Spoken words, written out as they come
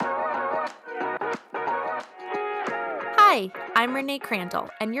Hi, I'm Renee Crandall,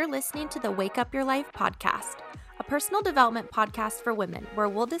 and you're listening to the Wake Up Your Life podcast, a personal development podcast for women where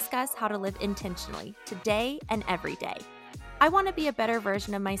we'll discuss how to live intentionally today and every day. I want to be a better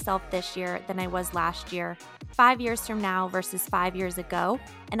version of myself this year than I was last year, 5 years from now versus 5 years ago,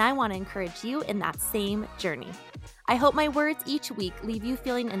 and I want to encourage you in that same journey. I hope my words each week leave you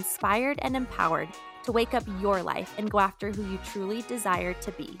feeling inspired and empowered to wake up your life and go after who you truly desire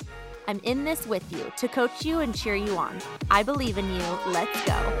to be. I'm in this with you to coach you and cheer you on. I believe in you. Let's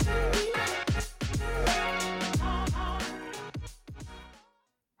go.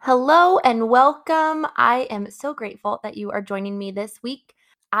 Hello and welcome. I am so grateful that you are joining me this week.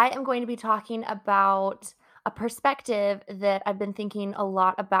 I am going to be talking about a perspective that I've been thinking a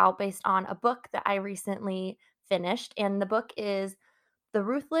lot about based on a book that I recently finished. And the book is The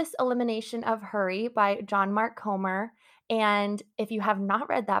Ruthless Elimination of Hurry by John Mark Comer. And if you have not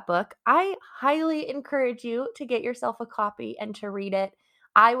read that book, I highly encourage you to get yourself a copy and to read it.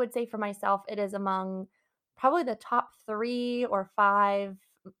 I would say for myself, it is among probably the top 3 or 5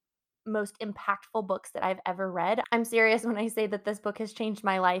 most impactful books that I've ever read. I'm serious when I say that this book has changed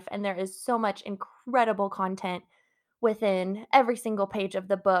my life, and there is so much incredible content within every single page of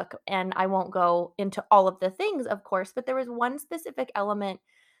the book. And I won't go into all of the things, of course, but there was one specific element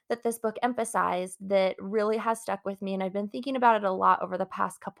that this book emphasized that really has stuck with me. And I've been thinking about it a lot over the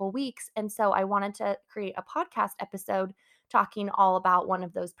past couple weeks. And so I wanted to create a podcast episode talking all about one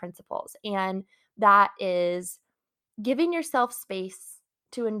of those principles. And that is giving yourself space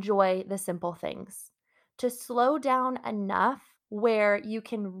to enjoy the simple things, to slow down enough where you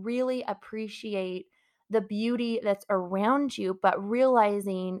can really appreciate the beauty that's around you, but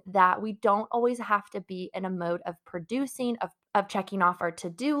realizing that we don't always have to be in a mode of producing, of checking off our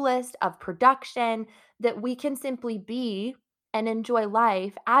to-do list, of production, that we can simply be and enjoy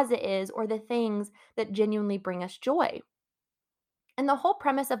life as it is, or the things that genuinely bring us joy. And the whole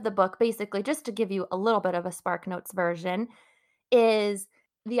premise of the book, basically, just to give you a little bit of a Spark Notes version, is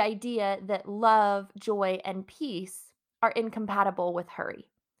the idea that love, joy, and peace are incompatible with hurry.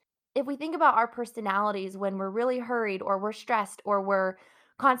 If we think about our personalities when we're really hurried or we're stressed or we're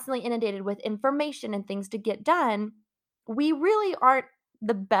constantly inundated with information and things to get done, we really aren't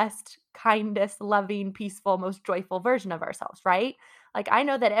the best, kindest, loving, peaceful, most joyful version of ourselves, right? Like, I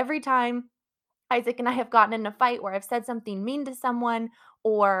know that every time Isaac and I have gotten in a fight or I've said something mean to someone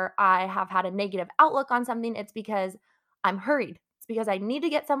or I have had a negative outlook on something, it's because I'm hurried. It's because I need to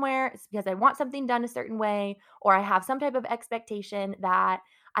get somewhere. It's because I want something done a certain way, or I have some type of expectation that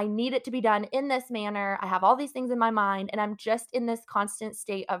I need it to be done in this manner. I have all these things in my mind, and I'm just in this constant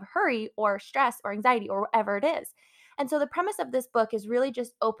state of hurry or stress or anxiety or whatever it is. And so the premise of this book is really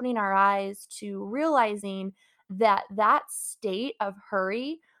just opening our eyes to realizing that that state of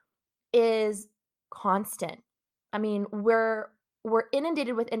hurry is constant. I mean, we're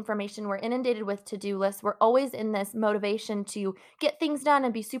inundated with information, we're inundated with to-do lists. We're always in this motivation to get things done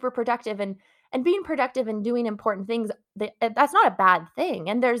and be super productive, and being productive and doing important things, that's not a bad thing.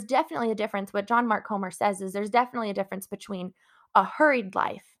 And there's definitely a difference. What John Mark Comer says is there's definitely a difference between a hurried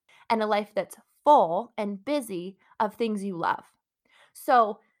life and a life that's full and busy of things you love.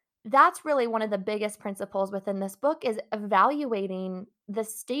 So that's really one of the biggest principles within this book is evaluating the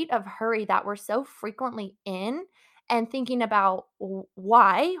state of hurry that we're so frequently in and thinking about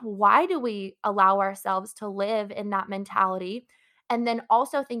why do we allow ourselves to live in that mentality, and then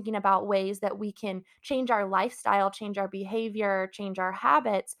also thinking about ways that we can change our lifestyle, change our behavior, change our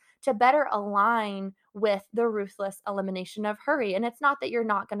habits to better align with the ruthless elimination of hurry. And it's not that you're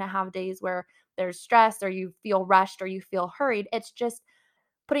not going to have days where there's stress or you feel rushed or you feel hurried. It's just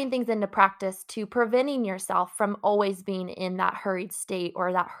putting things into practice to preventing yourself from always being in that hurried state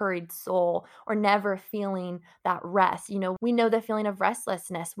or that hurried soul or never feeling that rest. You know, we know the feeling of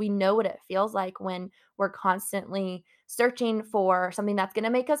restlessness. We know what it feels like when we're constantly searching for something that's going to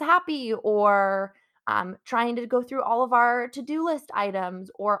make us happy, or trying to go through all of our to-do list items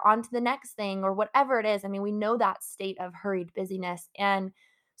or on to the next thing or whatever it is. I mean, we know that state of hurried busyness. And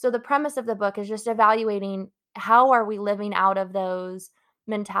so the premise of the book is just evaluating how are we living out of those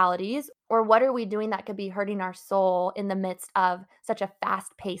mentalities, or what are we doing that could be hurting our soul in the midst of such a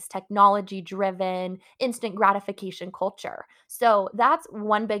fast-paced, technology-driven, instant gratification culture. So that's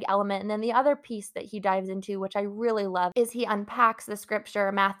one big element. And then the other piece that he dives into, which I really love, is he unpacks the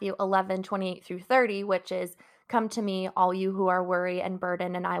scripture Matthew 11:28 through 30, which is, "Come to me, all you who are weary and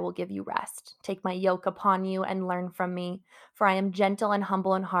burdened, and I will give you rest. Take my yoke upon you and learn from me, for I am gentle and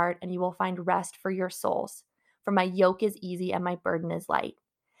humble in heart, and you will find rest for your souls. For my yoke is easy and my burden is light."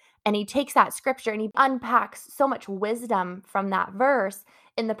 And he takes that scripture and he unpacks so much wisdom from that verse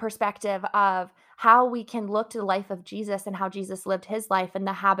in the perspective of how we can look to the life of Jesus and how Jesus lived his life and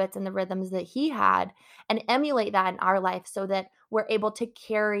the habits and the rhythms that he had and emulate that in our life so that we're able to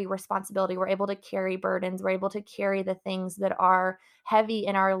carry responsibility, we're able to carry burdens, we're able to carry the things that are heavy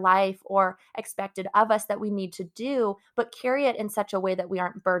in our life or expected of us that we need to do, but carry it in such a way that we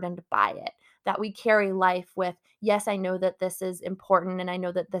aren't burdened by it. That we carry life with, yes, I know that this is important and I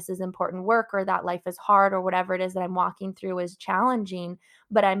know that this is important work or that life is hard or whatever it is that I'm walking through is challenging,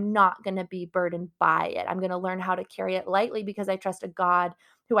 but I'm not going to be burdened by it. I'm going to learn how to carry it lightly because I trust a God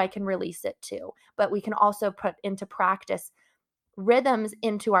who I can release it to. But we can also put into practice rhythms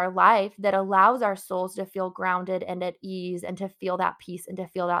into our life that allows our souls to feel grounded and at ease and to feel that peace and to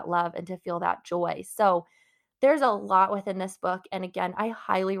feel that love and to feel that joy. So, there's a lot within this book, and again, I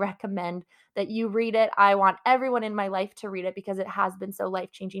highly recommend that you read it. I want everyone in my life to read it because it has been so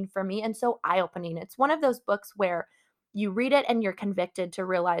life-changing for me and so eye-opening. It's one of those books where you read it and you're convicted to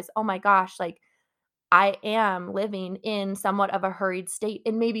realize, "Oh my gosh, like, I am living in somewhat of a hurried state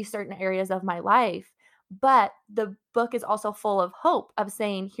in maybe certain areas of my life." But the book is also full of hope of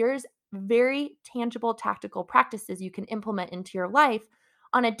saying, here's very tangible tactical practices you can implement into your life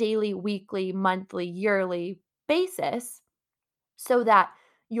on a daily, weekly, monthly, yearly basis so that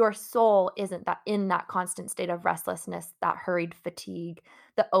your soul isn't that in that constant state of restlessness, that hurried fatigue,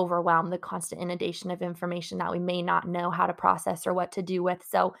 the overwhelm, the constant inundation of information that we may not know how to process or what to do with.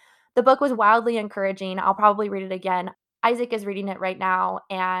 So the book was wildly encouraging. I'll probably read it again. Isaac is reading it right now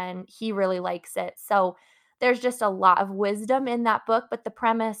and he really likes it. So there's just a lot of wisdom in that book, but the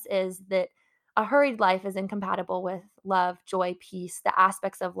premise is that a hurried life is incompatible with love, joy, peace, the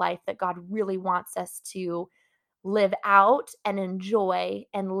aspects of life that God really wants us to live out and enjoy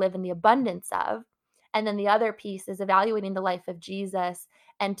and live in the abundance of. And then the other piece is evaluating the life of Jesus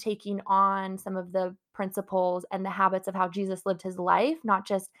and taking on some of the principles and the habits of how Jesus lived his life, not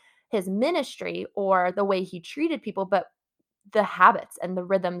just his ministry or the way he treated people, but the habits and the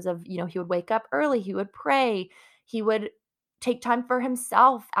rhythms of, he would wake up early, he would pray, he would take time for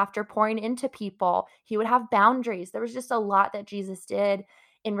himself after pouring into people, he would have boundaries. There was just a lot that Jesus did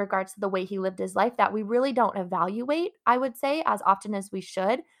in regards to the way he lived his life that we really don't evaluate, I would say, as often as we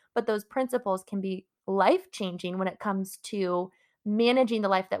should. But those principles can be life changing when it comes to managing the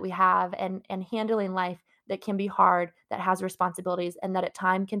life that we have and handling life that can be hard, that has responsibilities, and that at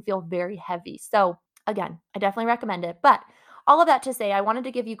time can feel very heavy. So again, I definitely recommend it. But all of that to say, I wanted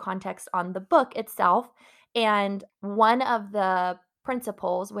to give you context on the book itself. And one of the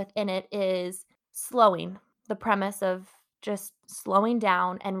principles within it is slowing, the premise of just slowing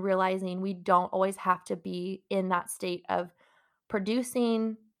down and realizing we don't always have to be in that state of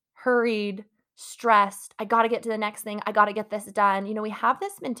producing, hurried, stressed. I got to get to the next thing. I got to get this done. We have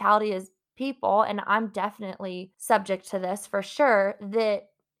this mentality as people, and I'm definitely subject to this for sure, that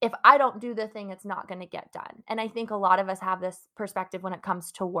if I don't do the thing, it's not going to get done. And I think a lot of us have this perspective when it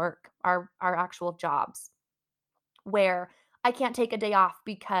comes to work, our actual jobs where I can't take a day off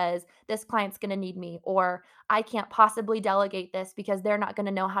because this client's going to need me, or I can't possibly delegate this because they're not going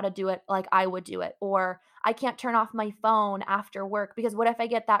to know how to do it like I would do it, or I can't turn off my phone after work because what if I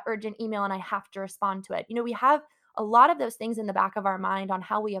get that urgent email and I have to respond to it? We have a lot of those things in the back of our mind on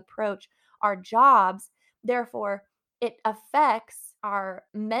how we approach our jobs. Therefore, it affects our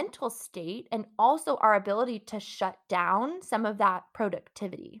mental state and also our ability to shut down some of that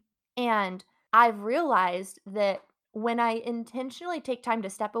productivity. And I've realized that when I intentionally take time to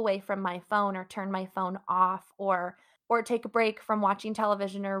step away from my phone or turn my phone off or take a break from watching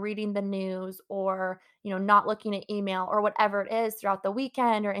television or reading the news or, not looking at email or whatever it is throughout the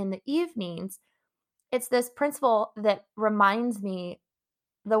weekend or in the evenings, it's this principle that reminds me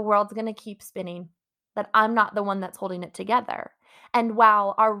the world's going to keep spinning, that I'm not the one that's holding it together. And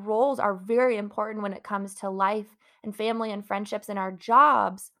while our roles are very important when it comes to life and family and friendships and our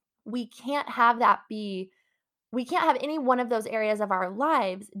jobs, we can't have that be we can't have any one of those areas of our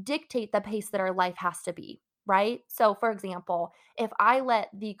lives dictate the pace that our life has to be, right? So, for example, if I let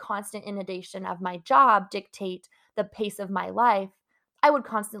the constant inundation of my job dictate the pace of my life, I would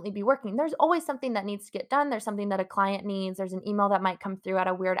constantly be working. There's always something that needs to get done. There's something that a client needs. There's an email that might come through at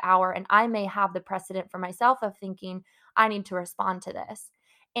a weird hour. And I may have the precedent for myself of thinking, I need to respond to this.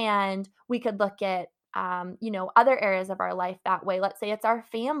 And we could look at, other areas of our life that way. Let's say it's our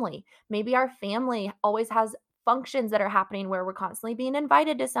family. Maybe our family always has functions that are happening where we're constantly being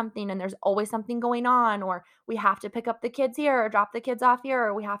invited to something and there's always something going on, or we have to pick up the kids here or drop the kids off here,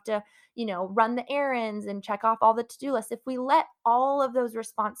 or we have to, run the errands and check off all the to-do lists. If we let all of those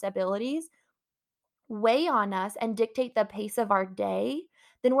responsibilities weigh on us and dictate the pace of our day,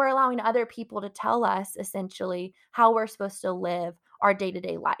 then we're allowing other people to tell us essentially how we're supposed to live our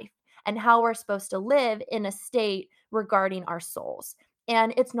day-to-day life and how we're supposed to live in a state regarding our souls.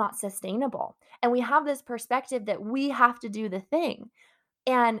 And it's not sustainable. And we have this perspective that we have to do the thing.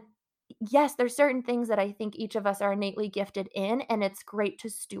 And yes, there's certain things that I think each of us are innately gifted in, and it's great to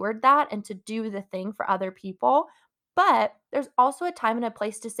steward that and to do the thing for other people. But there's also a time and a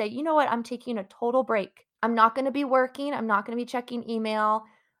place to say, you know what, I'm taking a total break. I'm not going to be working. I'm not going to be checking email.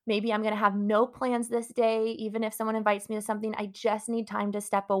 Maybe I'm going to have no plans this day. Even if someone invites me to something, I just need time to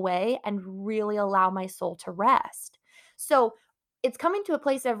step away and really allow my soul to rest. So it's coming to a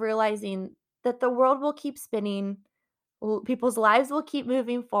place of realizing that the world will keep spinning, people's lives will keep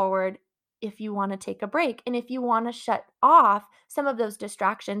moving forward if you want to take a break. And if you want to shut off some of those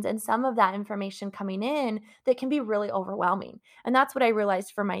distractions and some of that information coming in that can be really overwhelming. And that's what I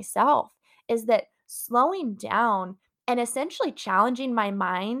realized for myself is that slowing down and essentially challenging my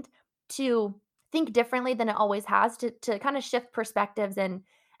mind to think differently than it always has, to kind of shift perspectives and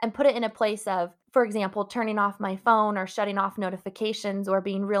put it in a place of, for example, turning off my phone or shutting off notifications or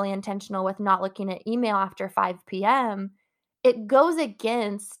being really intentional with not looking at email after 5 p.m., it goes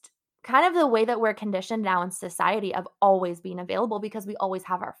against kind of the way that we're conditioned now in society of always being available because we always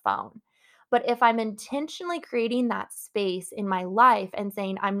have our phone. But if I'm intentionally creating that space in my life and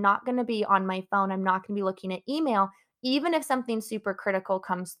saying, I'm not going to be on my phone, I'm not going to be looking at email, even if something super critical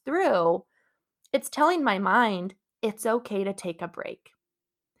comes through, it's telling my mind it's okay to take a break.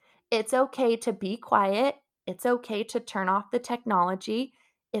 It's okay to be quiet. It's okay to turn off the technology.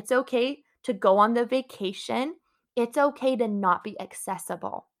 It's okay to go on the vacation. It's okay to not be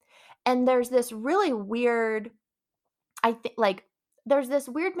accessible. And there's this really weird, I think, like, there's this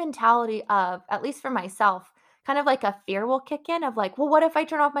weird mentality of, at least for myself, kind of like a fear will kick in of like, well, what if I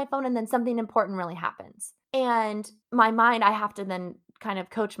turn off my phone and then something important really happens? And my mind, I have to then kind of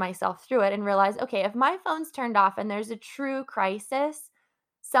coach myself through it and realize, okay, if my phone's turned off and there's a true crisis,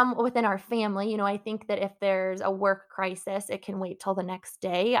 some within our family, I think that if there's a work crisis, it can wait till the next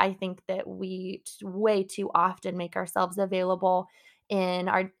day. I think that we way too often make ourselves available in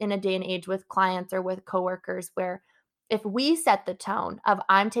a day and age with clients or with coworkers where if we set the tone of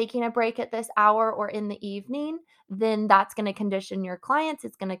I'm taking a break at this hour or in the evening, then that's going to condition your clients,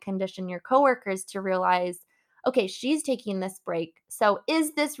 it's going to condition your coworkers to realize, okay, she's taking this break. So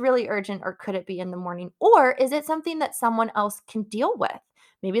is this really urgent or could it be in the morning? Or is it something that someone else can deal with?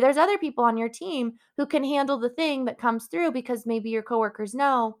 Maybe there's other people on your team who can handle the thing that comes through because maybe your coworkers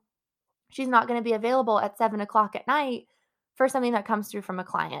know she's not going to be available at 7 o'clock at night for something that comes through from a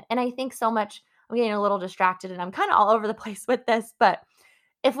client. And I think so much, I'm getting a little distracted and I'm kind of all over the place with this, but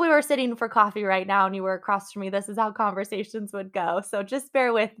if we were sitting for coffee right now and you were across from me, this is how conversations would go. So just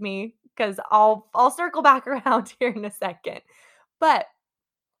bear with me because I'll circle back around here in a second. But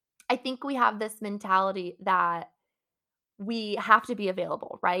I think we have this mentality that we have to be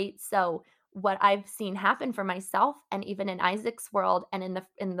available, right? So what I've seen happen for myself and even in Isaac's world and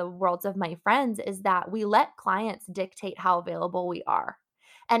in the worlds of my friends is that we let clients dictate how available we are.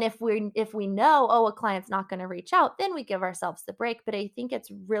 And if we know, oh, a client's not going to reach out, then we give ourselves the break. But I think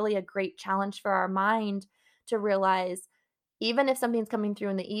it's really a great challenge for our mind to realize even if something's coming through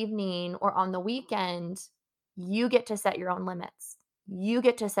in the evening or on the weekend, you get to set your own limits. You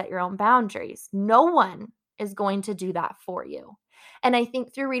get to set your own boundaries. No one is going to do that for you. And I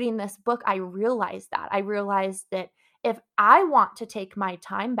think through reading this book, I realized that. I realized that if I want to take my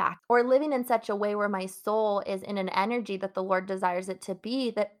time back or living in such a way where my soul is in an energy that the Lord desires it to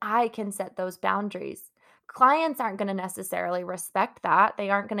be, that I can set those boundaries. Clients aren't going to necessarily respect that. They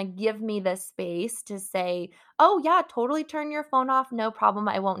aren't going to give me the space to say, oh, yeah, totally turn your phone off. No problem.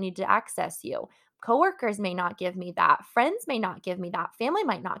 I won't need to access you. Coworkers may not give me that. Friends may not give me that. Family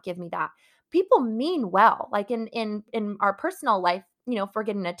might not give me that. People mean well. Like in our personal life, if we're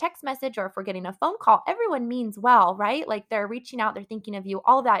getting a text message or if we're getting a phone call, everyone means well, right? Like they're reaching out, they're thinking of you.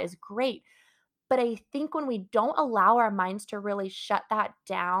 All of that is great. But I think when we don't allow our minds to really shut that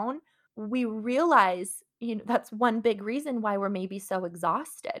down, we realize, that's one big reason why we're maybe so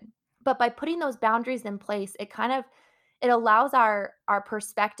exhausted. But by putting those boundaries in place, it allows our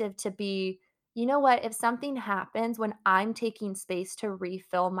perspective to be, you know what, if something happens when I'm taking space to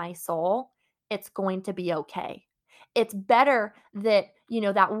refill my soul, it's going to be okay. It's better that,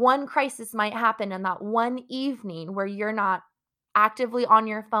 that one crisis might happen in that one evening where you're not actively on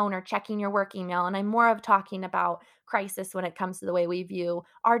your phone or checking your work email. And I'm more of talking about crisis when it comes to the way we view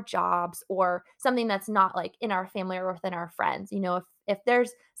our jobs or something that's not like in our family or within our friends. If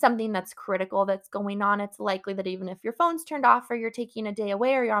there's something that's critical that's going on, it's likely that even if your phone's turned off or you're taking a day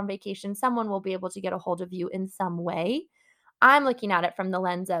away or you're on vacation, someone will be able to get a hold of you in some way. I'm looking at it from the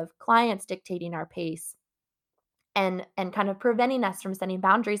lens of clients dictating our pace and kind of preventing us from setting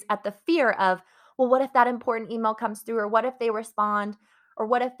boundaries at the fear of, well, what if that important email comes through, or what if they respond, or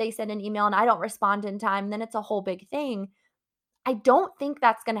what if they send an email and I don't respond in time, then it's a whole big thing. I don't think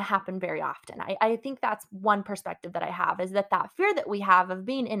that's going to happen very often. I think that's one perspective that I have, is that that fear that we have of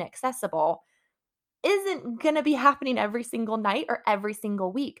being inaccessible isn't going to be happening every single night or every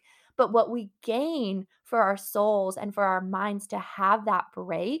single week. But what we gain for our souls and for our minds to have that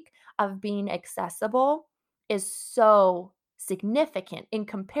break of being accessible is so significant in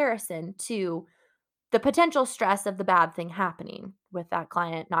comparison to the potential stress of the bad thing happening with that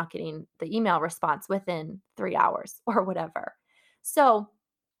client not getting the email response within 3 hours or whatever. So,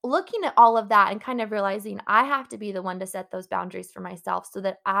 looking at all of that and kind of realizing I have to be the one to set those boundaries for myself so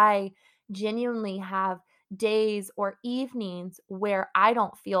that I genuinely have days or evenings where I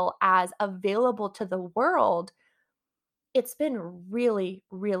don't feel as available to the world. It's been really,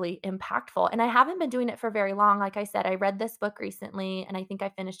 really impactful, and I haven't been doing it for very long. Like I said, I read this book recently, and I think I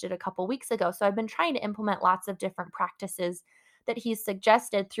finished it a couple weeks ago, so I've been trying to implement lots of different practices that he's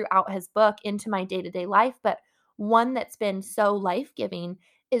suggested throughout his book into my day-to-day life, but one that's been so life-giving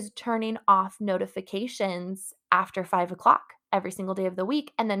is turning off notifications after 5 o'clock every single day of the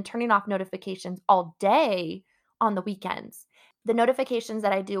week, and then turning off notifications all day on the weekends. The notifications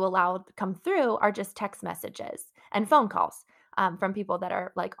that I do allow to come through are just text messages and phone calls from people that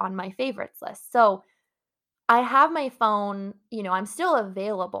are like on my favorites list. So I have my phone, I'm still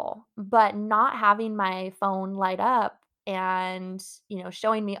available, but not having my phone light up and,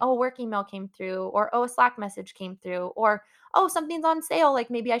 showing me, oh, work email came through, or oh, a Slack message came through, or oh, something's on sale. Like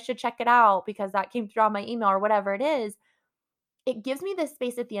maybe I should check it out because that came through on my email or whatever it is. It gives me this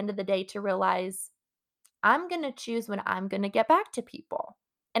space at the end of the day to realize I'm going to choose when I'm going to get back to people.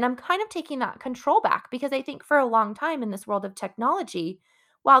 And I'm kind of taking that control back because I think for a long time in this world of technology,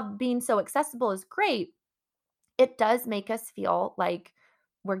 while being so accessible is great, it does make us feel like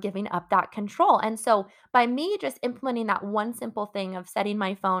we're giving up that control. And so by me just implementing that one simple thing of setting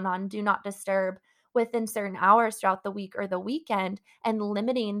my phone on do not disturb within certain hours throughout the week or the weekend and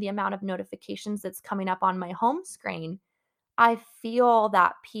limiting the amount of notifications that's coming up on my home screen, I feel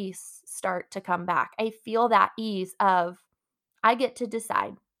that peace start to come back. I feel that ease of I get to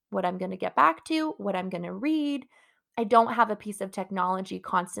decide what I'm going to get back to, what I'm going to read. I don't have a piece of technology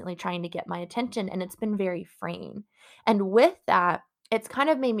constantly trying to get my attention, and it's been very freeing. And with that, it's kind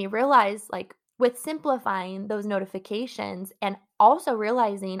of made me realize, like, with simplifying those notifications and also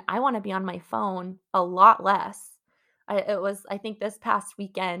realizing I want to be on my phone a lot less. I think this past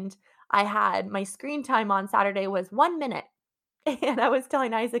weekend, I had my screen time on Saturday was 1 minute. And I was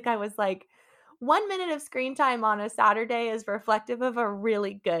telling Isaac, I was like, 1 minute of screen time on a Saturday is reflective of a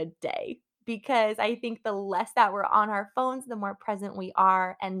really good day because I think the less that we're on our phones, the more present we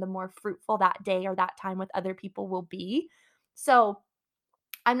are and the more fruitful that day or that time with other people will be. So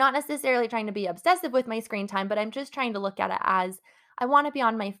I'm not necessarily trying to be obsessive with my screen time, but I'm just trying to look at it as I want to be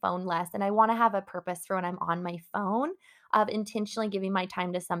on my phone less and I want to have a purpose for when I'm on my phone of intentionally giving my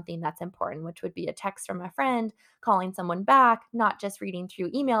time to something that's important, which would be a text from a friend, calling someone back, not just reading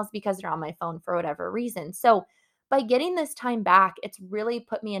through emails because they're on my phone for whatever reason. So by getting this time back, it's really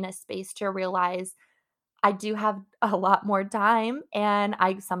put me in a space to realize I do have a lot more time and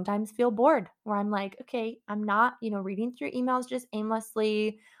I sometimes feel bored where I'm like, okay, I'm not, reading through emails just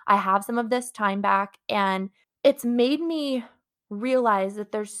aimlessly. I have some of this time back and it's made me realize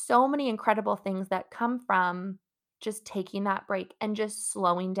that there's so many incredible things that come from just taking that break and just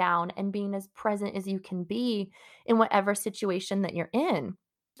slowing down and being as present as you can be in whatever situation that you're in.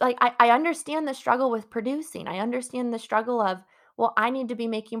 Like I understand the struggle with producing. I understand the struggle of, well, I need to be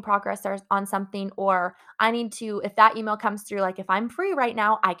making progress on something, or I need to, if that email comes through, like if I'm free right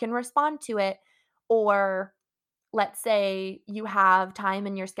now, I can respond to it. Or let's say you have time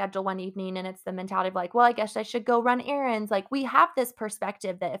in your schedule one evening and it's the mentality of like, well, I guess I should go run errands. Like we have this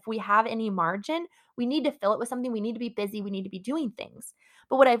perspective that if we have any margin, we need to fill it with something. We need to be busy. We need to be doing things.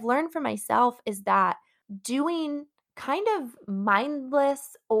 But what I've learned for myself is that doing kind of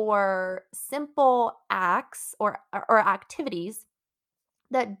mindless or simple acts or activities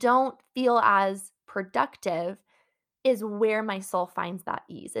that don't feel as productive is where my soul finds that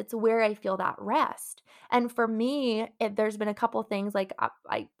ease. It's where I feel that rest. And for me, there's been a couple things like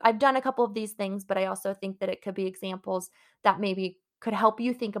I've done a couple of these things, but I also think that it could be examples that maybe could help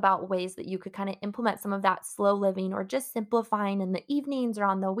you think about ways that you could kind of implement some of that slow living or just simplifying in the evenings or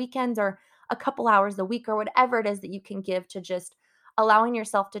on the weekends or a couple hours a week or whatever it is that you can give to just allowing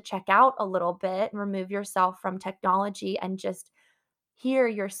yourself to check out a little bit and remove yourself from technology and just hear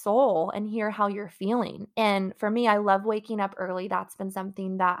your soul and hear how you're feeling. And for me, I love waking up early. That's been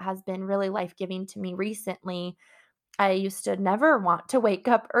something that has been really life-giving to me recently. I used to never want to wake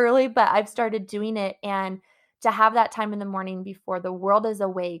up early, but I've started doing it, and to have that time in the morning before the world is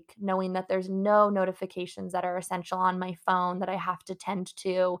awake, knowing that there's no notifications that are essential on my phone that I have to tend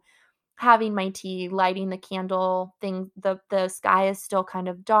to, having my tea, lighting the candle, the sky is still kind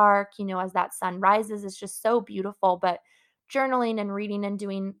of dark, as that sun rises, it's just so beautiful, but journaling and reading and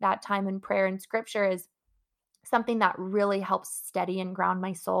doing that time in prayer and scripture is something that really helps steady and ground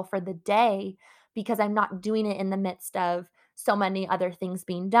my soul for the day because I'm not doing it in the midst of so many other things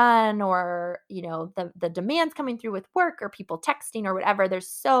being done or, the demands coming through with work or people texting or whatever. There's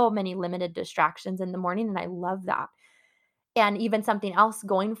so many limited distractions in the morning and I love that. And even something else,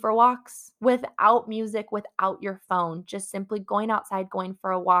 going for walks without music, without your phone, just simply going outside, going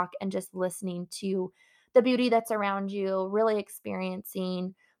for a walk, and just listening to the beauty that's around you, really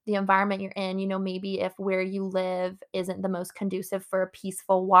experiencing the environment you're in. Maybe if where you live isn't the most conducive for a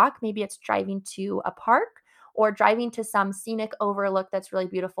peaceful walk, maybe it's driving to a park or driving to some scenic overlook that's really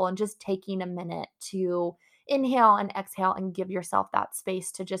beautiful and just taking a minute to inhale and exhale and give yourself that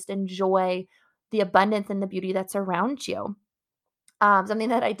space to just enjoy the abundance and the beauty that's around you. Something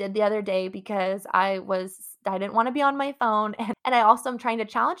that I did the other day because I didn't wanna be on my phone, and I also am trying to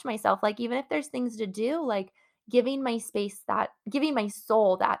challenge myself, like, even if there's things to do, like, giving my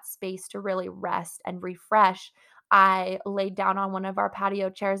soul that space to really rest and refresh. I laid down on one of our patio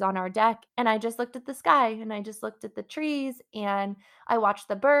chairs on our deck, and I just looked at the sky, and I just looked at the trees, and I watched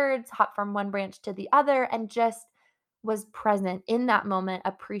the birds hop from one branch to the other, and just was present in that moment,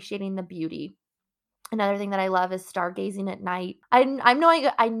 appreciating the beauty. Another thing that I love is stargazing at night. I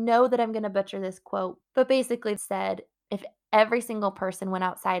know that I'm gonna butcher this quote, but basically it said, "If every single person went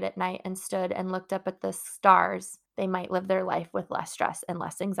outside at night and stood and looked up at the stars, they might live their life with less stress and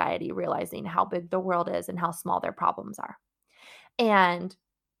less anxiety, realizing how big the world is and how small their problems are." And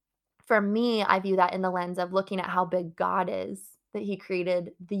for me, I view that in the lens of looking at how big God is, that He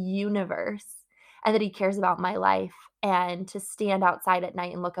created the universe and that He cares about my life. And to stand outside at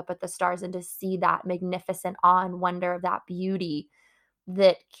night and look up at the stars and to see that magnificent awe and wonder of that beauty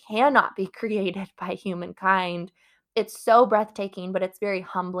that cannot be created by humankind. It's so breathtaking, but it's very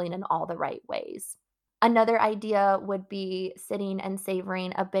humbling in all the right ways. Another idea would be sitting and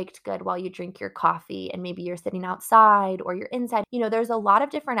savoring a baked good while you drink your coffee, and maybe you're sitting outside or you're inside. There's a lot of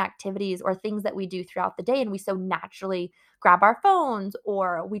different activities or things that we do throughout the day, and we so naturally grab our phones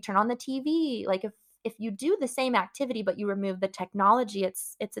or we turn on the TV. Like if you do the same activity but you remove the technology,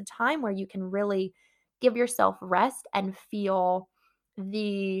 it's a time where you can really give yourself rest and feel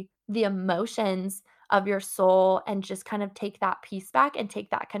the emotions of your soul and just kind of take that peace back and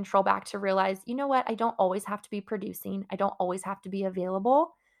take that control back to realize, you know what? I don't always have to be producing. I don't always have to be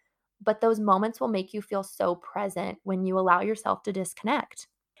available, but those moments will make you feel so present when you allow yourself to disconnect.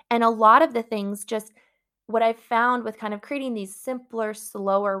 And a lot of the things, just what I've found with kind of creating these simpler,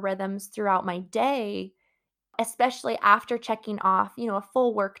 slower rhythms throughout my day, especially after checking off, a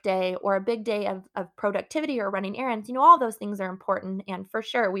full work day or a big day of productivity or running errands, all those things are important. And for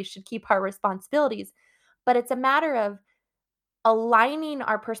sure, we should keep our responsibilities. But it's a matter of aligning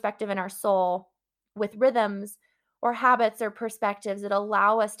our perspective and our soul with rhythms or habits or perspectives that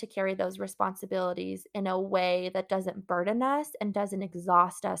allow us to carry those responsibilities in a way that doesn't burden us and doesn't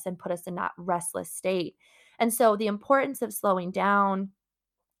exhaust us and put us in that restless state. And so, the importance of slowing down,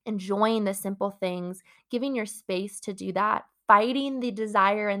 enjoying the simple things, giving your space to do that, fighting the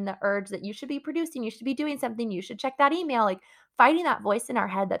desire and the urge that you should be producing, you should be doing something, you should check that email, like fighting that voice in our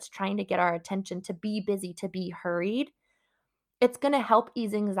head that's trying to get our attention to be busy, to be hurried. It's going to help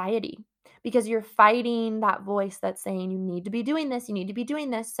ease anxiety because you're fighting that voice that's saying you need to be doing this, you need to be doing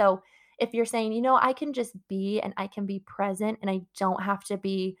this. So if you're saying, I can just be and I can be present and I don't have to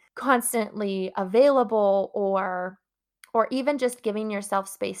be constantly available or even just giving yourself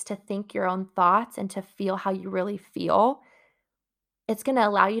space to think your own thoughts and to feel how you really feel, it's going to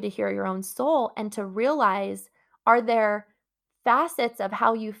allow you to hear your own soul and to realize, are there facets of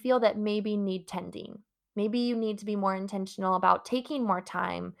how you feel that maybe need tending? Maybe you need to be more intentional about taking more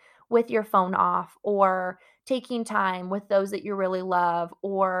time with your phone off or taking time with those that you really love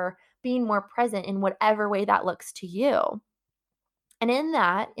or being more present in whatever way that looks to you. And in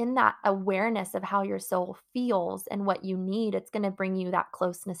that awareness of how your soul feels and what you need, it's going to bring you that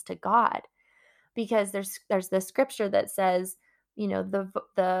closeness to God because there's this scripture that says,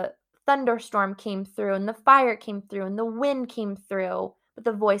 the thunderstorm came through and the fire came through and the wind came through, but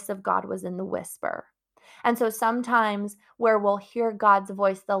the voice of God was in the whisper. And so sometimes where we'll hear God's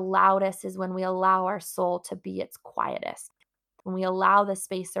voice the loudest is when we allow our soul to be its quietest. When we allow the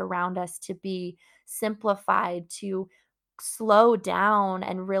space around us to be simplified, to slow down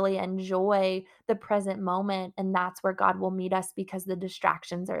and really enjoy the present moment. And that's where God will meet us because the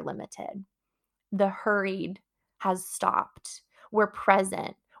distractions are limited. The hurried has stopped. We're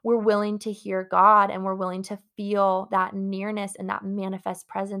present. We're willing to hear God and we're willing to feel that nearness and that manifest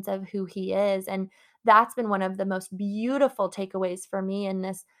presence of who He is. And that's been one of the most beautiful takeaways for me in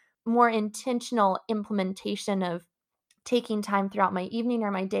this more intentional implementation of taking time throughout my evening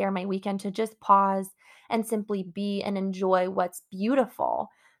or my day or my weekend to just pause and simply be and enjoy what's beautiful.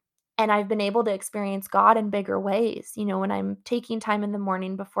 And I've been able to experience God in bigger ways. When I'm taking time in the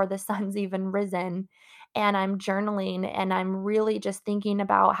morning before the sun's even risen and I'm journaling and I'm really just thinking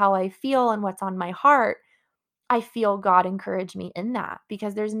about how I feel and what's on my heart, I feel God encourage me in that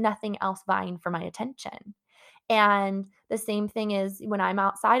because there's nothing else vying for my attention. And the same thing is when I'm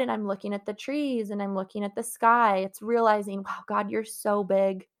outside and I'm looking at the trees and I'm looking at the sky, it's realizing, wow, God, you're so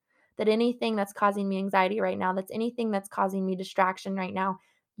big that anything that's causing me anxiety right now, that's anything that's causing me distraction right now,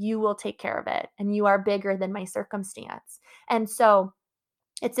 you will take care of it. And you are bigger than my circumstance. And so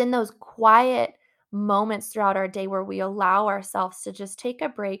it's in those quiet moments throughout our day where we allow ourselves to just take a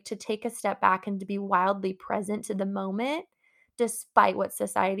break, to take a step back, and to be wildly present to the moment, despite what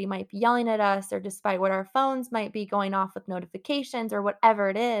society might be yelling at us, or despite what our phones might be going off with notifications, or whatever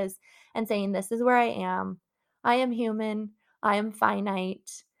it is, and saying, this is where I am. I am human. I am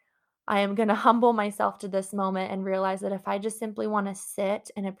finite. I am going to humble myself to this moment and realize that if I just simply want to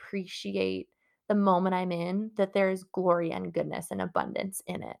sit and appreciate the moment I'm in, that there's glory and goodness and abundance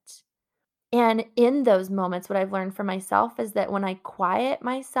in it. And in those moments, what I've learned for myself is that when I quiet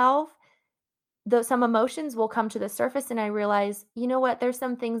myself, though some emotions will come to the surface and I realize, you know what, there's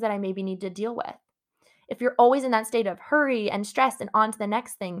some things that I maybe need to deal with. If you're always in that state of hurry and stress and on to the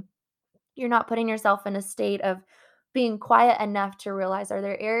next thing, you're not putting yourself in a state of being quiet enough to realize, are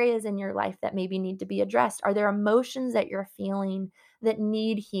there areas in your life that maybe need to be addressed? Are there emotions that you're feeling that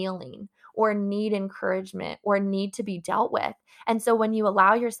need healing or need encouragement or need to be dealt with? And so when you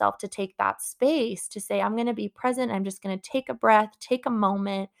allow yourself to take that space to say, I'm going to be present, I'm just going to take a breath, take a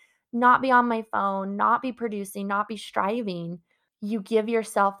moment, not be on my phone, not be producing, not be striving, you give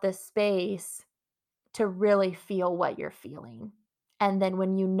yourself the space to really feel what you're feeling. And then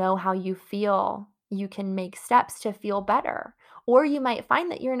when you know how you feel, you can make steps to feel better. Or you might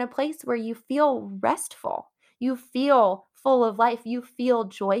find that you're in a place where you feel restful, you feel full of life, you feel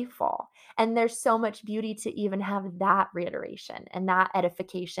joyful. And there's so much beauty to even have that reiteration and that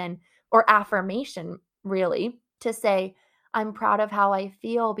edification or affirmation, really, to say, I'm proud of how I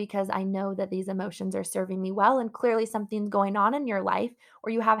feel because I know that these emotions are serving me well. And clearly, something's going on in your life,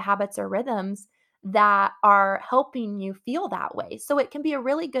 or you have habits or rhythms that are helping you feel that way. So it can be a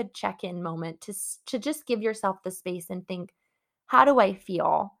really good check-in moment to just give yourself the space and think, how do I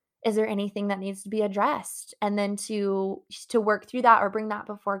feel? Is there anything that needs to be addressed? And then to work through that or bring that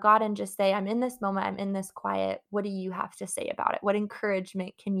before God and just say, I'm in this moment, I'm in this quiet. What do you have to say about it? What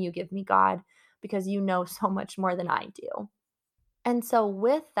encouragement can you give me, God? Because you know so much more than I do. And so,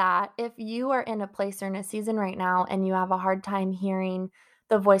 with that, if you are in a place or in a season right now and you have a hard time hearing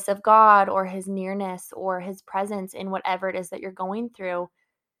the voice of God or His nearness or His presence in whatever it is that you're going through,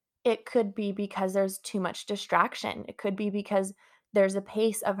 it could be because there's too much distraction. It could be because there's a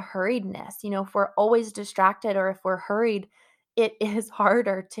pace of hurriedness. If we're always distracted or if we're hurried, it is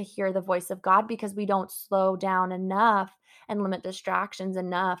harder to hear the voice of God because we don't slow down enough and limit distractions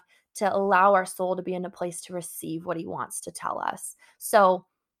enough to allow our soul to be in a place to receive what He wants to tell us. So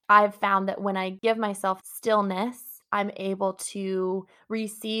I've found that when I give myself stillness, I'm able to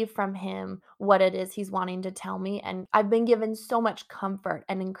receive from Him what it is He's wanting to tell me. And I've been given so much comfort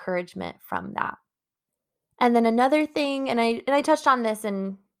and encouragement from that. And then another thing, and I touched on this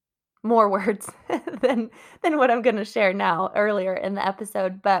in more words than what I'm going to share now earlier in the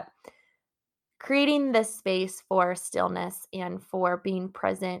episode, but creating this space for stillness and for being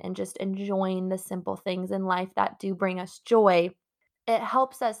present and just enjoying the simple things in life that do bring us joy, it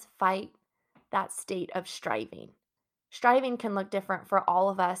helps us fight that state of striving. Striving can look different for all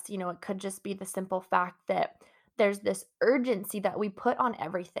of us. It could just be the simple fact that there's this urgency that we put on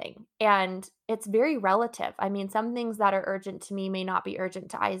everything. And it's very relative. I mean, some things that are urgent to me may not be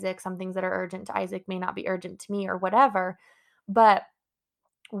urgent to Isaac. Some things that are urgent to Isaac may not be urgent to me or whatever. But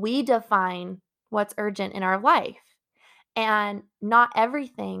we define what's urgent in our life. And not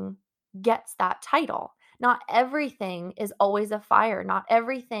everything gets that title. Not everything is always a fire. Not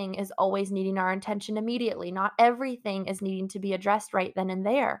everything is always needing our attention immediately. Not everything is needing to be addressed right then and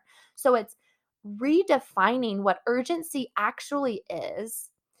there. So it's redefining what urgency actually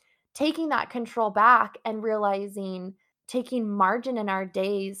is, taking that control back and taking margin in our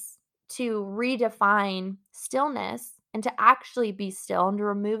days to redefine stillness And to actually be still and to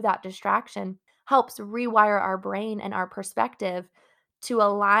remove that distraction helps rewire our brain and our perspective to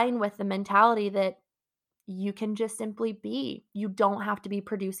align with the mentality that you can just simply be. You don't have to be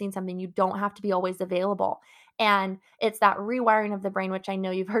producing something. You don't have to be always available. And it's that rewiring of the brain, which I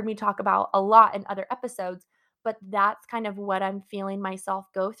know you've heard me talk about a lot in other episodes, but that's kind of what I'm feeling myself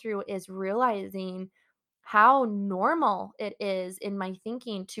go through is realizing how normal it is in my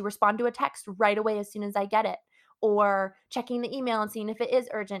thinking to respond to a text right away as soon as I get it, or checking the email and seeing if it is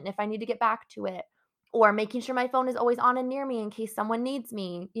urgent, if I need to get back to it, or making sure my phone is always on and near me in case someone needs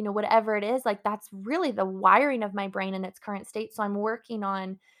me, whatever it is. Like that's really the wiring of my brain in its current state. So I'm working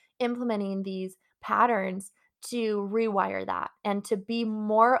on implementing these patterns to rewire that and to be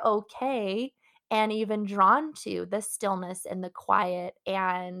more okay and even drawn to the stillness and the quiet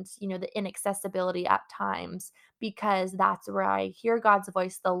and the inaccessibility at times, because that's where I hear God's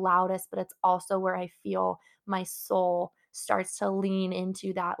voice the loudest, but it's also where I feel my soul starts to lean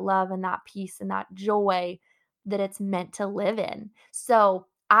into that love and that peace and that joy that it's meant to live in. So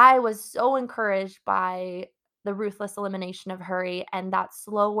I was so encouraged by the ruthless elimination of hurry and that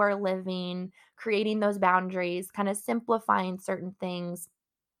slower living, creating those boundaries, kind of simplifying certain things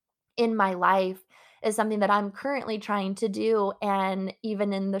in my life is something that I'm currently trying to do. And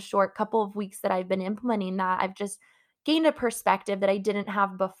even in the short couple of weeks that I've been implementing that, I've just gained a perspective that I didn't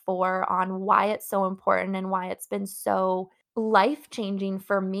have before on why it's so important and why it's been so life changing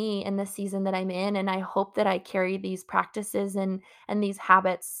for me in the season that I'm in. And I hope that I carry these practices and these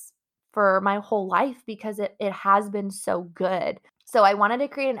habits for my whole life because it has been so good. So I wanted to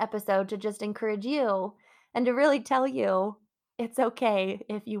create an episode to just encourage you and to really tell you it's okay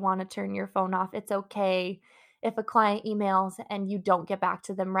if you wanna turn your phone off. It's okay if a client emails and you don't get back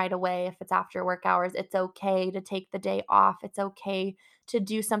to them right away if it's after work hours. It's okay to take the day off. It's okay to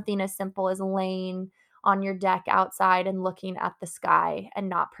do something as simple as laying on your deck outside and looking at the sky and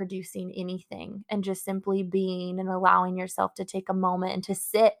not producing anything and just simply being and allowing yourself to take a moment and to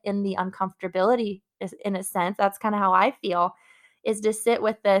sit in the uncomfortability is in a sense. That's kinda how I feel, is to sit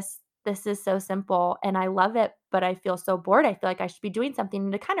with this is so simple and I love it, but I feel so bored. I feel like I should be doing something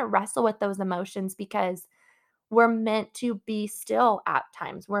and to kind of wrestle with those emotions because we're meant to be still at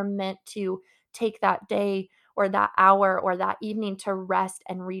times. We're meant to take that day or that hour or that evening to rest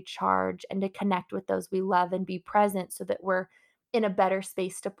and recharge and to connect with those we love and be present so that we're in a better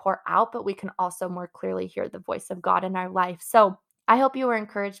space to pour out, but we can also more clearly hear the voice of God in our life. So I hope you were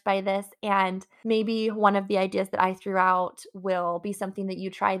encouraged by this. And maybe one of the ideas that I threw out will be something that you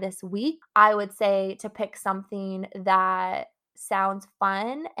try this week. I would say to pick something that sounds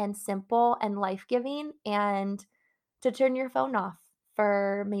fun and simple and life giving and to turn your phone off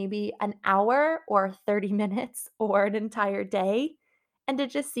for maybe an hour or 30 minutes or an entire day and to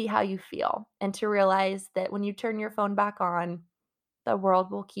just see how you feel and to realize that when you turn your phone back on, the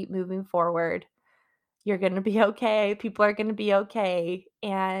world will keep moving forward. You're going to be okay. People are going to be okay.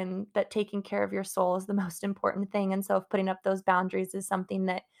 And that taking care of your soul is the most important thing. And so, if putting up those boundaries is something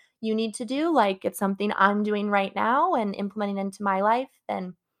that you need to do, like it's something I'm doing right now and implementing into my life,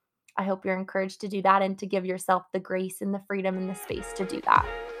 then I hope you're encouraged to do that and to give yourself the grace and the freedom and the space to do that.